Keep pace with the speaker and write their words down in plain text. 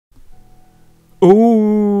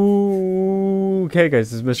Ooh, okay guys,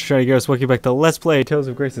 this is Mr. Shiny Garrus. Welcome back to Let's Play Tales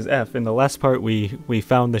of Grace's F. In the last part we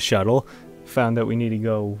found the shuttle, found that we need to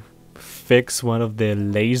go fix one of the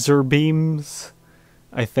laser beams,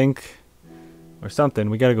 I think, or something.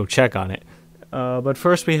 We gotta go check on it. But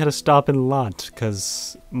first we had to stop in Lhant,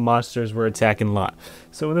 because monsters were attacking Lhant.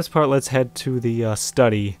 So in this part, let's head to the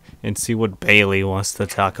study and see what Bailey wants to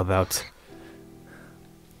talk about.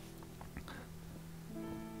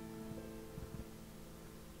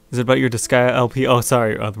 Is it about your Disgaea LP? Oh,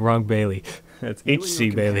 sorry, the wrong Bailey. That's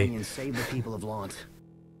HC Bailey. Save the people of Lhant.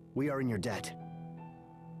 We are in your debt.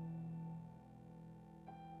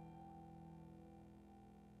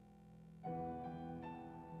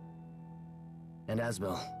 And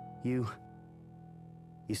Asbel, you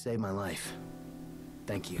saved my life.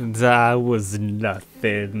 Thank you. That was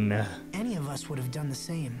nothing. Any of us would have done the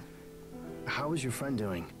same. How is your friend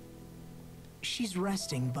doing? She's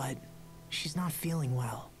resting, but she's not feeling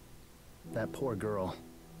well. That poor girl.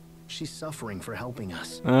 She's suffering for helping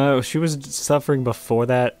us. She was suffering before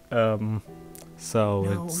that, so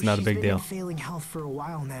No, it's not a big deal. She's been in failing health for a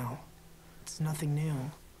while now. It's nothing new.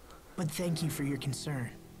 But thank you for your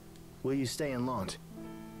concern. Will you stay in Lhant?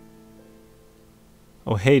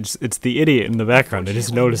 Oh, hey, it's the idiot in the background. I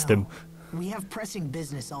just noticed him. We have pressing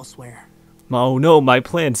business elsewhere. Oh no, my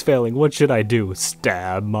plan's failing. What should I do?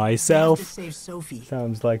 Stab myself? We have to save Sophie.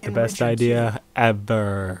 Sounds like the and best Richard, idea too.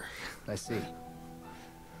 ever. I see.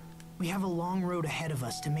 We have a long road ahead of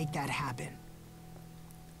us to make that happen.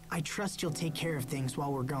 I trust you'll take care of things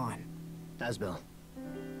while we're gone. Asbel,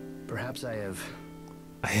 perhaps I have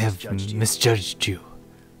misjudged you.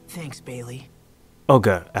 Thanks, Bailey. Oh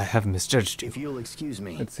god, I have misjudged you. If you'll excuse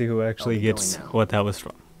me. Let's see who actually I'll be gets going now. what that was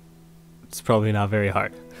from. It's probably not very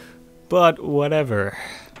hard. But whatever.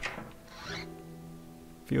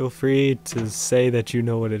 Feel free to say that you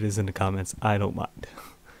know what it is in the comments. I don't mind.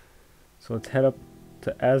 So let's head up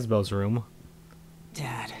to Asbel's room.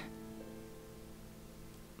 Dad.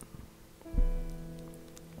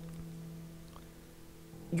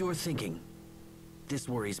 You're thinking. This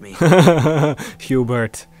worries me.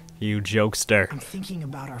 Hubert, you jokester. I'm thinking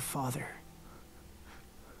about our father.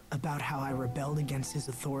 About how I rebelled against his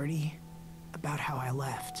authority. About how I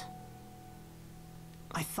left.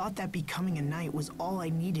 I thought that becoming a knight was all I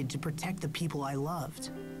needed to protect the people I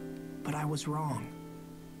loved. But I was wrong.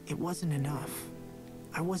 It wasn't enough.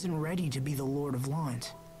 I wasn't ready to be the Lord of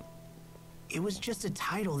Lhant. It was just a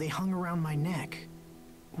title they hung around my neck.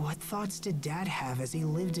 What thoughts did Dad have as he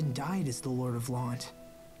lived and died as the Lord of Lhant?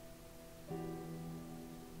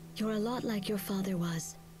 You're a lot like your father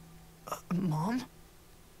was. Mom?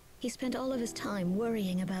 He spent all of his time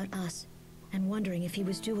worrying about us and wondering if he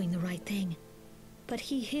was doing the right thing. But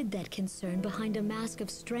he hid that concern behind a mask of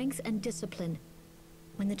strength and discipline.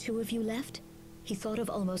 When the two of you left, he thought of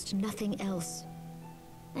almost nothing else.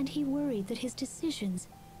 And he worried that his decisions,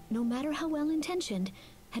 no matter how well-intentioned,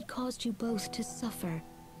 had caused you both to suffer.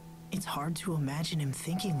 It's hard to imagine him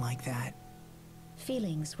thinking like that.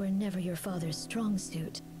 Feelings were never your father's strong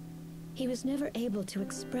suit. He was never able to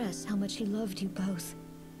express how much he loved you both,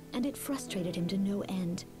 and it frustrated him to no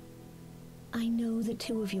end. I know the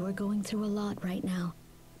two of you are going through a lot right now,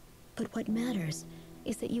 but what matters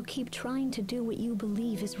is that you keep trying to do what you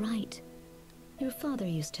believe is right. Your father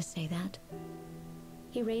used to say that.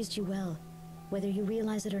 He raised you well, whether you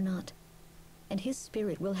realize it or not, and his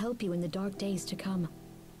spirit will help you in the dark days to come.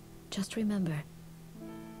 Just remember,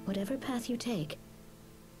 whatever path you take,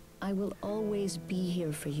 I will always be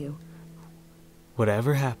here for you.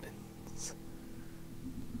 Whatever happens.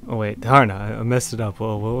 Oh wait, darn, I messed it up.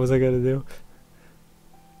 Well, what was I gonna do?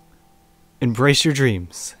 Embrace your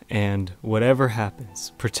dreams, and whatever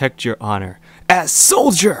happens, protect your honor as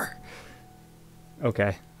soldier!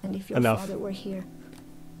 Okay, And if your enough. father were here,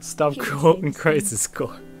 Stop He would say quoting the same. Crisis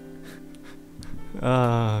Core.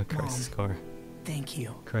 Crisis Core. Thank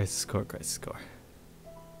you. Crisis Core, Crisis Core.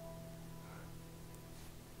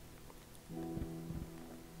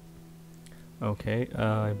 Okay,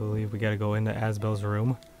 I believe we gotta go into Asbel's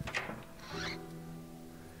room.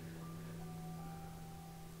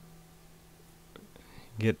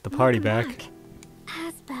 Get the party Welcome back.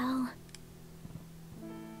 Asbel.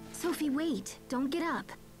 Sophie, wait. Don't get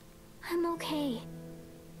up. I'm okay.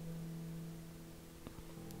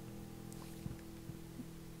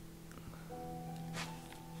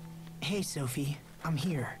 Hey, Sophie. I'm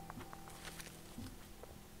here.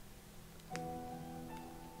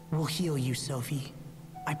 We'll heal you, Sophie.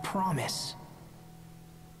 I promise.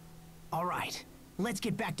 All right. Let's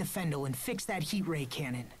get back to Fendel and fix that heat ray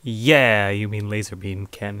cannon. Yeah, you mean laser beam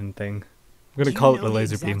cannon thing. I'm gonna Do call you it know a the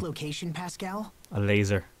laser exact beam. location, Pascal? A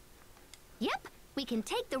laser. Yep. We can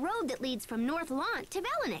take the road that leads from North Lhant to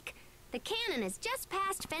Velenik. The cannon is just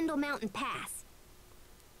past Fendel Mountain Pass.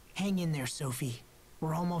 Hang in there, Sophie.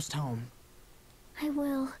 We're almost home. I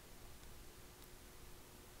will.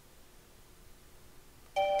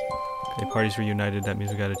 Okay, party's reunited. That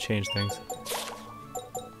means we gotta change things.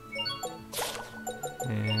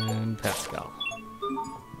 And Pascal.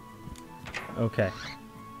 Okay.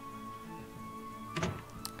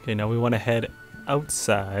 Okay, now we want to head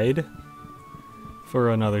outside for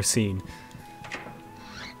another scene.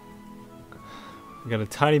 We got a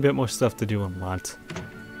tiny bit more stuff to do in Lhant.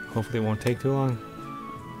 Hopefully it won't take too long.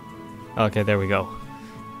 Okay, there we go.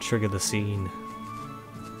 Trigger the scene.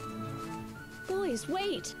 Boys,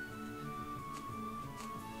 wait!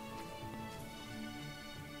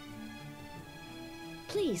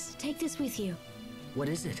 Please, take this with you. What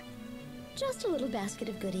is it? Just a little basket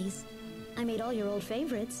of goodies. I made all your old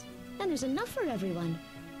favorites, and there's enough for everyone.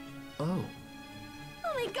 Oh.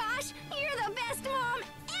 Oh my gosh, you're the best mom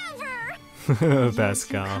ever!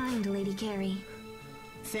 Pascal. You're too kind, Lady Carrie.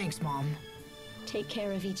 Thanks, Mom. Take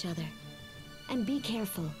care of each other. And be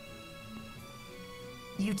careful.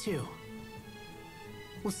 You too.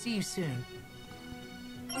 We'll see you soon.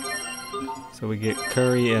 So we get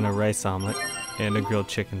curry and a rice omelet and a grilled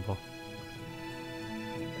chicken bowl.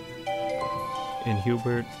 And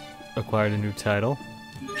Hubert acquired a new title.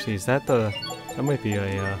 Actually, is that the... That might be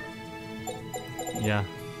a, yeah.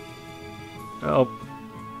 Oh.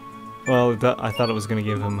 Well, I thought it was going to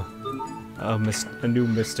give him a new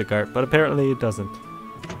mystic art, but apparently it doesn't.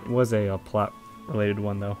 It was a plot-related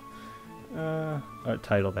one, though. Art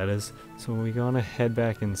title, that is. So we're going to head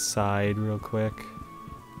back inside real quick.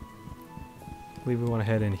 I believe we want to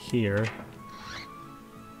head in here.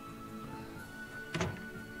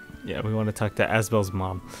 Yeah, we want to talk to Asbel's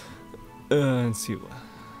mom. And see what...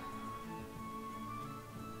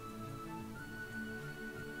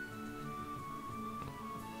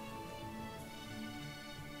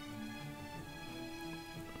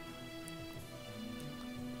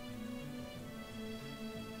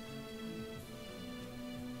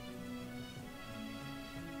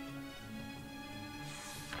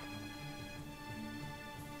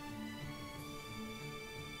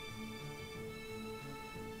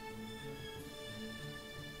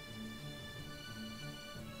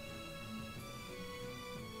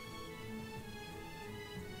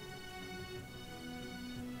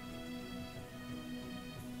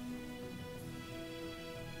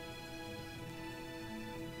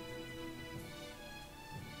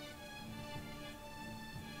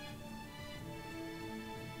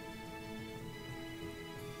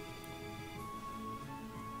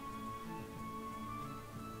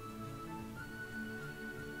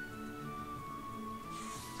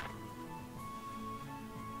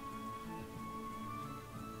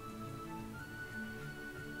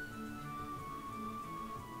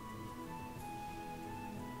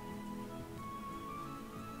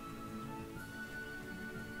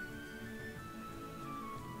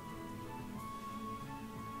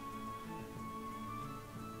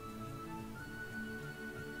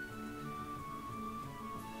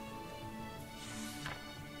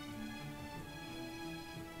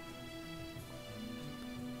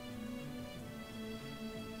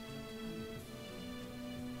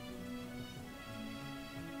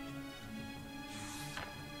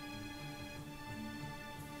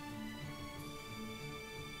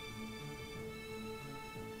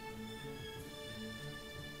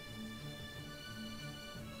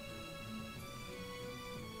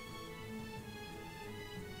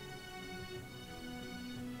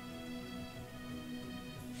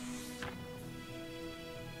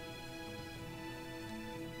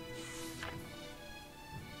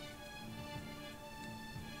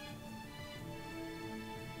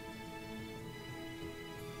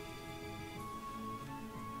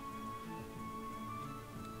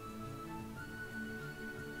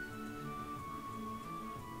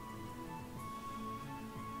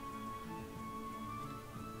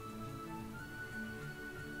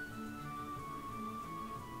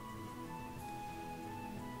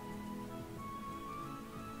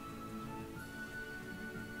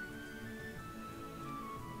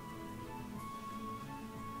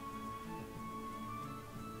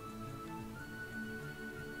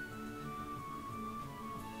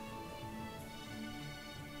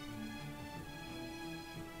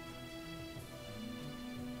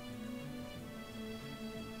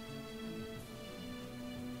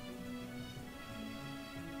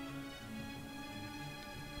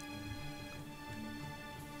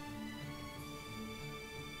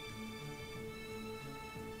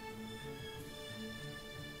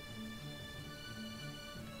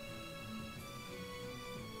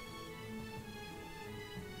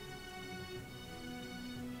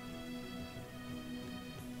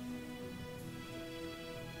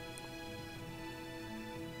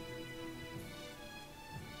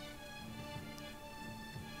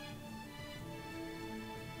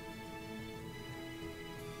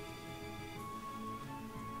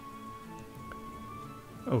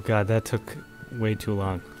 Oh god, that took way too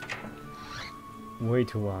long. Way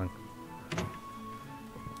too long.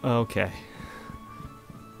 Okay.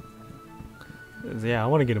 Yeah, I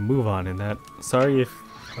want to get a move on in that. Sorry if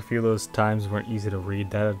a few of those times weren't easy to read.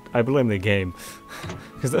 That I blame the game,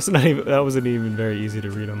 because that wasn't even very easy to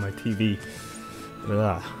read on my TV.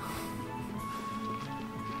 Ugh.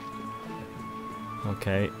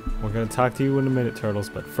 Okay, we're gonna talk to you in a minute, Turtles.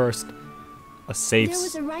 But first, a save. There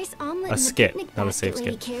was a rice omelet a in the skip, picnic not a basket save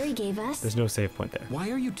Lady skip. Carrie gave us. There's no save point there. Why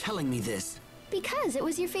are you telling me this? Because it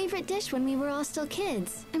was your favorite dish when we were all still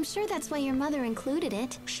kids. I'm sure that's why your mother included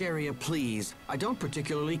it. Sharia, please. I don't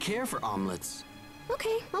particularly care for omelets.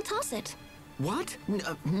 Okay, I'll toss it. What?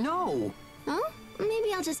 No! Oh,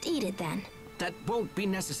 maybe I'll just eat it then. That won't be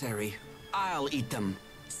necessary. I'll eat them.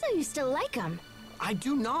 So you still like them? I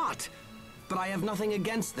do not! But I have nothing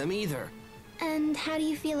against them either. And how do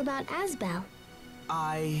you feel about Asbel?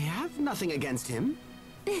 I have nothing against him.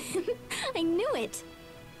 I knew it.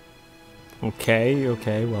 Okay,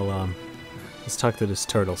 well, let's talk to this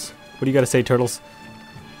Turtles. What do you gotta say, Turtles?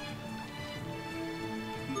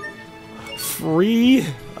 Free?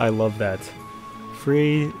 I love that.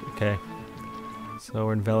 Free, okay. So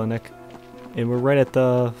we're in Velenik, and we're right at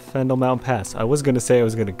the Fendel Mountain Pass. I was gonna say I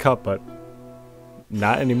was gonna cut, but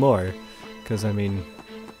not anymore. Because, I mean,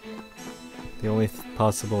 the only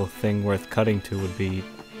possible thing worth cutting to would be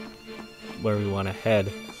where we want to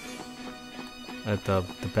head at the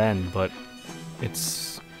bend, but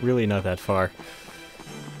it's really not that far.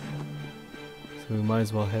 So we might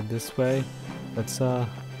as well head this way. Let's, oh.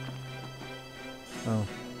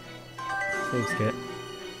 Save skit.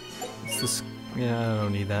 It's this, yeah, I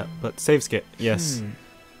don't need that, but save skit, yes.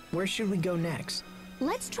 Where should we go next?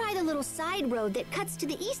 Let's try the little side road that cuts to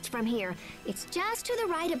the east from here. It's just to the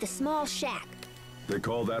right of the small shack. They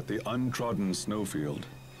call that the Untrodden Snowfield.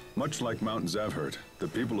 Much like Mount Zavhert, the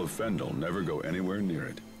people of Fendel never go anywhere near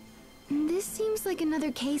it. This seems like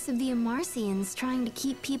another case of the Amarcians trying to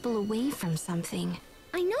keep people away from something.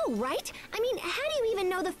 I know, right? I mean, how do you even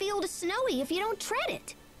know the field is snowy if you don't tread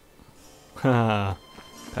it? Haha,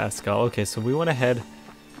 Pascal. Okay, so we want to head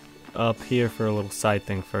up here for a little side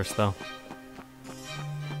thing first, though.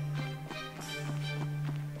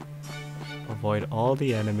 Avoid all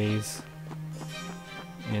the enemies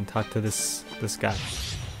and talk to this guy.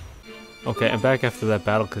 Okay, I'm back after that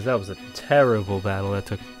battle because that was a terrible battle. That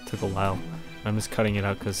took a while. I'm just cutting it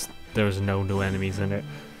out because there was no new enemies in it.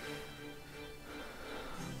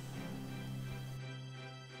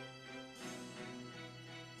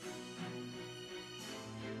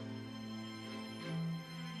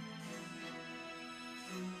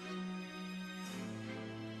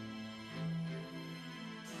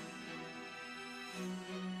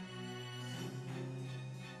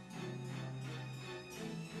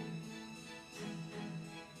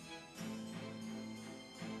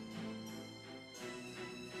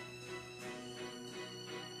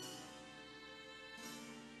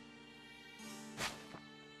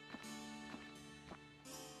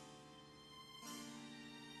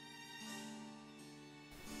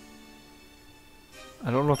 I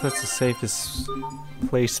don't know if that's the safest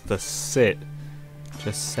place to sit.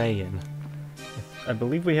 Just saying. I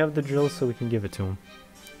believe we have the drill, so we can give it to him.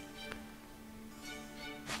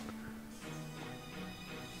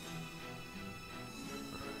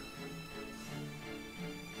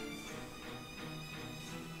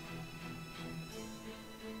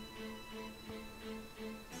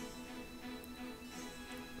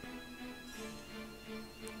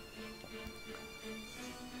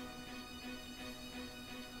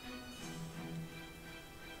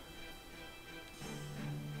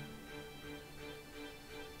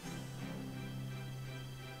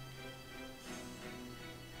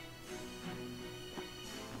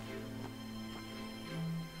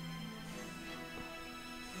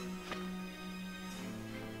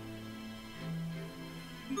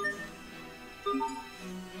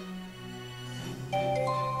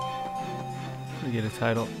 We get a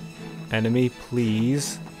title. Enemy,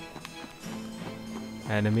 please.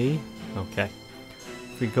 Enemy. Okay.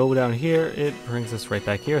 If we go down here, it brings us right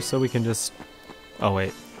back here, so we can just... Oh,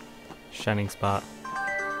 wait. Shining spot.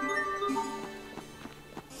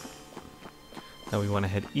 Now we want to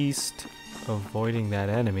head east, avoiding that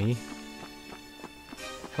enemy.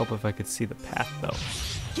 Help if I could see the path,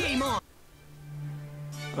 though. Game on!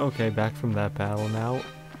 Okay, back from that battle now.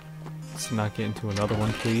 Let's not get into another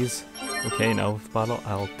one, please. Okay, no bottle.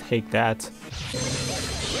 I'll take that.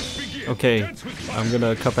 Okay, I'm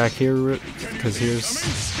gonna cut back here because here's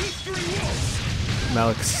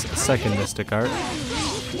Malik's second mystic art.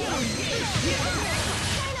 Right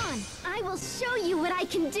on! I will show you what I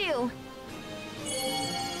can do!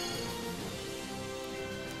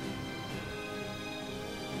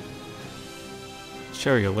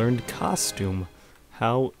 Sherry, a learned costume.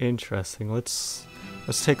 How interesting. Let's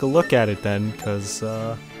take a look at it then, because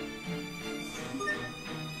I've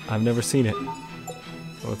never seen it.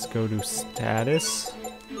 So let's go to status.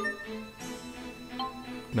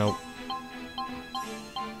 Nope.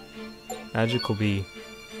 Magical bee.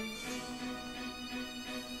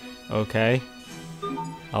 Okay.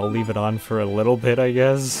 I'll leave it on for a little bit, I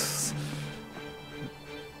guess.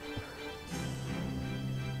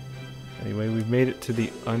 Anyway, we've made it to the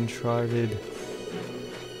uncharted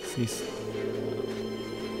seas.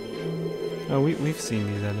 Oh, we've seen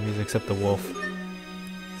these enemies, except the wolf.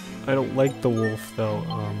 I don't like the wolf, though.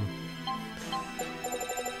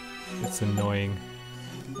 It's annoying.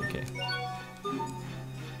 Okay.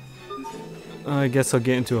 I guess I'll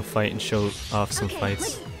get into a fight and show off some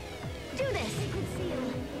fights. Do this.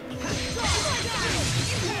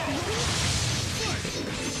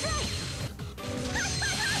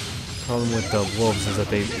 Problem with the wolves is that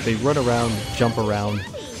they run around, jump around,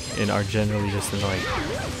 and are generally just annoying.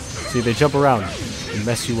 See, they jump around and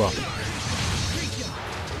mess you up. Too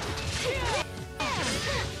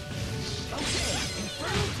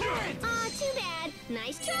bad.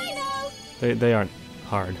 Nice try though. They aren't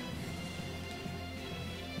hard.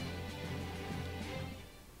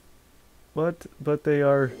 But they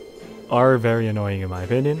are very annoying in my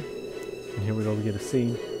opinion. And here we go, we get a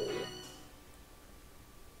scene.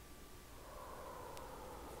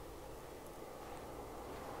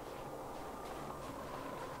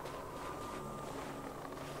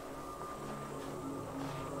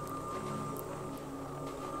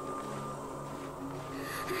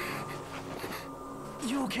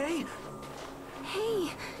 You okay?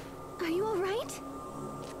 Hey, are you alright?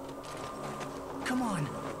 Come on,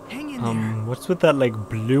 hang in there. What's with that like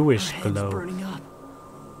bluish My head's glow? burning up.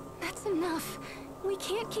 That's enough. We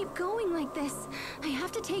can't keep going like this. I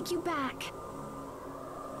have to take you back.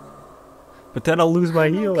 But then I'll lose my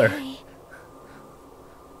I'm healer. okay.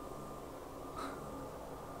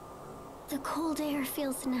 The cold air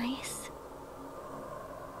feels nice.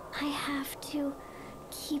 I have to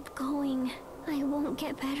keep going. I won't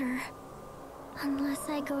get better unless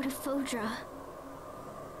I go to Fodra.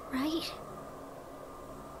 Right?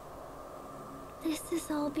 This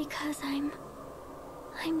is all because I'm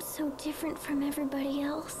so different from everybody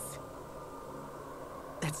else.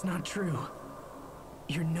 That's not true.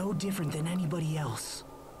 You're no different than anybody else.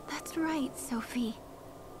 That's right, Sophie.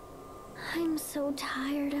 I'm so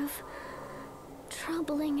tired of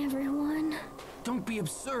troubling everyone. Don't be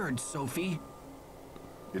absurd, Sophie.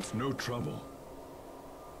 It's no trouble.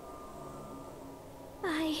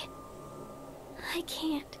 I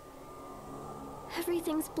can't.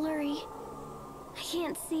 Everything's blurry. I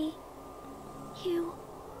can't see you.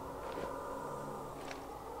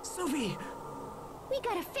 Sophie! We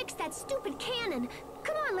gotta fix that stupid cannon.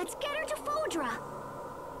 Come on, let's get her to Fodra.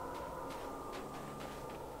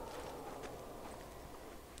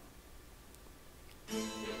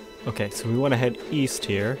 Okay, so we want to head east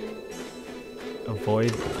here. Avoid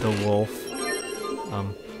the wolf.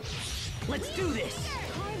 Let's do this!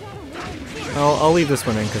 I'll leave this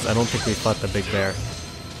one in because I don't think we fought the big bear.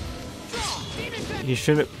 He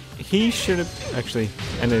should have actually,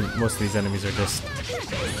 and then most of these enemies are just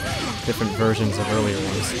different versions of earlier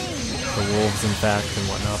ones. The wolves, in fact, and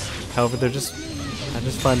whatnot. However, I just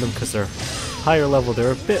find them because they're higher level,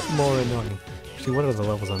 they're a bit more annoying. Actually, what are the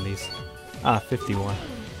levels on these? 51.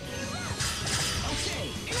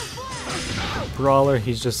 Brawler,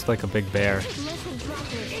 he's just like a big bear.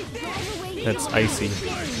 That's icy.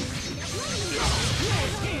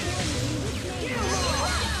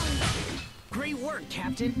 Great work,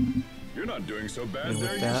 Captain. You're not doing so bad And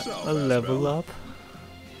there with that, yourself, a level Asbel. up.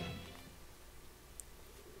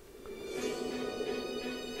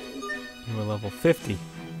 And we're level 50.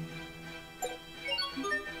 I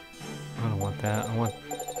don't want that. I want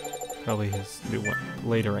probably his new one,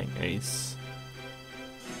 later rank ace.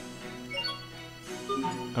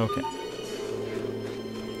 Okay.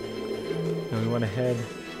 Now we want to head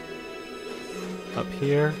up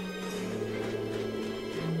here.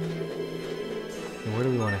 And where do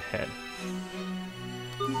we want to head?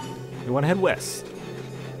 We want to head west.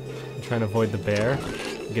 I'm trying to avoid the bear.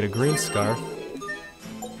 Get a green scarf.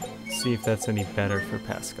 See if that's any better for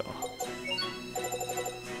Pascal.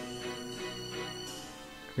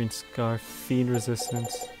 Green scarf, fiend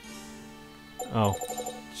resistance. Oh,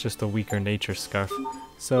 it's just a weaker nature scarf.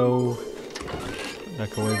 So,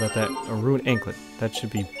 not gonna worry about that. A rune anklet. That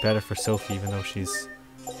should be better for Sophie, even though she's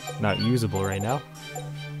not usable right now.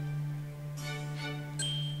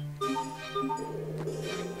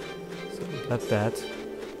 So we got that.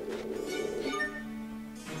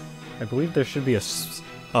 I believe there should be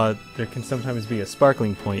there can sometimes be a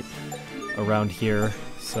sparkling point around here,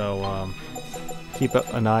 so keep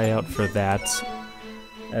an eye out for that,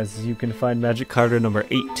 as you can find magic card number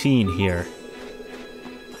 18 here.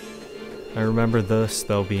 I remember this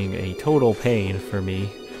though being a total pain for me,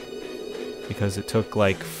 because it took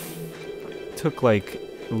like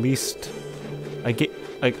at least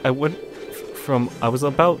I went from, I was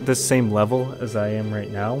about the same level as I am right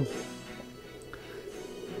now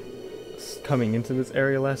coming into this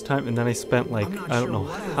area last time, and then I spent like I don't know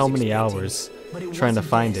how many hours trying to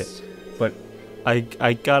find it, but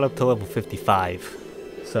I got up to level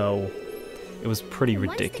 55, so it was pretty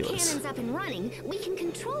ridiculous. Once the cannon's up and running, we can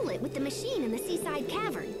control it with the machine in the seaside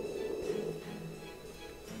cavern.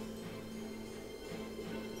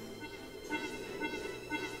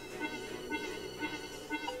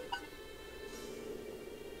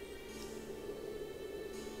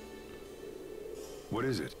 What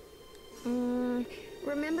is it?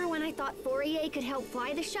 Remember when I thought Fourier could help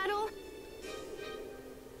fly the shuttle?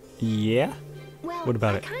 Yeah? Well, what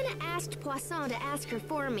about I it? kind of asked Poisson to ask her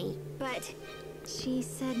for me, but she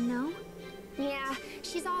said no? Yeah,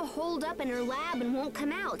 she's all holed up in her lab and won't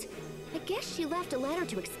come out. I guess she left a letter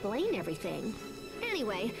to explain everything.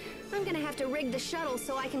 Anyway, I'm gonna have to rig the shuttle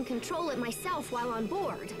so I can control it myself while on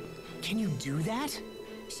board. Can you do that?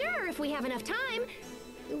 Sure, if we have enough time.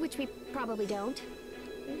 Which we probably don't.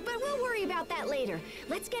 But we'll worry about that later.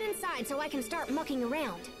 Let's get inside so I can start mucking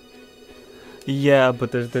around. Yeah,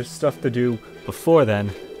 but there's stuff to do before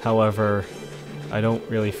then. However, I don't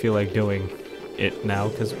really feel like doing it now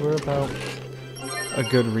because we're about a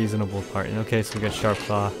good reasonable part. Okay, so we got Sharp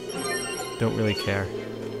Claw. Don't really care.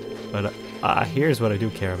 But here's what I do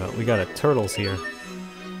care about. We got a Turtles here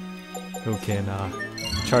who can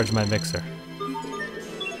charge my mixer.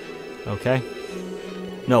 Okay.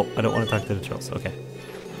 No, I don't want to talk to the Turtles. Okay.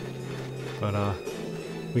 But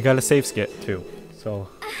we got a save skit too, so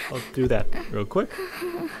I'll do that real quick.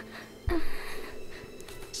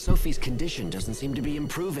 Sophie's condition doesn't seem to be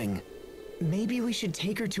improving. Maybe we should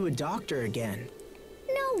take her to a doctor again.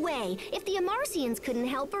 No way! If the Amarcians couldn't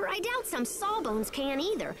help her, I doubt some Sawbones can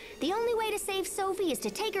either. The only way to save Sophie is to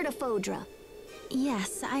take her to Fodra.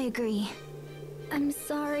 Yes, I agree. I'm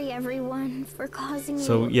sorry, everyone, for causing you.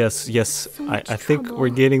 So yes, so I much think trouble. we're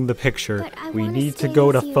getting the picture. But I We wanna need to stay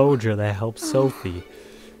go to with you. Fodra to help Sophie.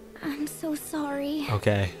 I'm so sorry.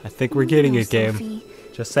 Okay, I think we're getting No, it, game. Sophie.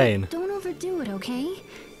 Just saying. Don't overdo it, okay?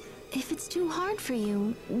 If it's too hard for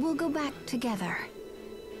you, we'll go back together.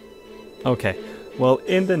 Okay, well,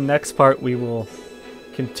 in the next part, we will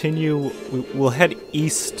continue. We'll head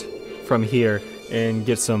east from here and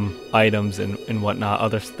get some items and whatnot,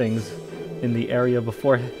 other things in the area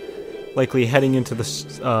before likely heading into the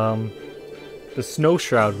Snow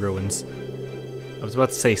Shroud ruins. I was about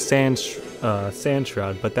to say Sand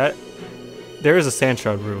Shroud, but there is a Sand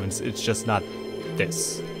Shroud ruins. It's just not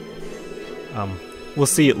this. We'll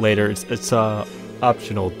see it later. It's a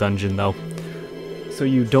optional dungeon though, so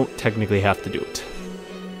you don't technically have to do it.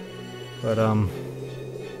 But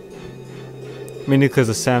mainly because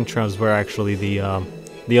the Sand Shroud is where actually the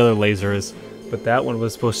other laser is. But that one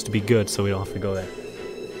was supposed to be good, so we don't have to go there.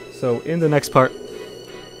 So in the next part,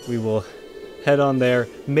 we will head on there.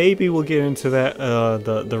 Maybe we'll get into that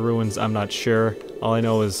the ruins. I'm not sure. All I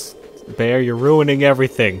know is, Bear, you're ruining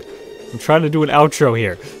everything. I'm trying to do an outro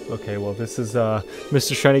here. Okay, well, this is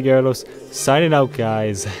Mr. Shiny Gyarados signing out,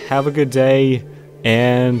 guys. Have a good day,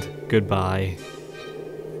 and goodbye.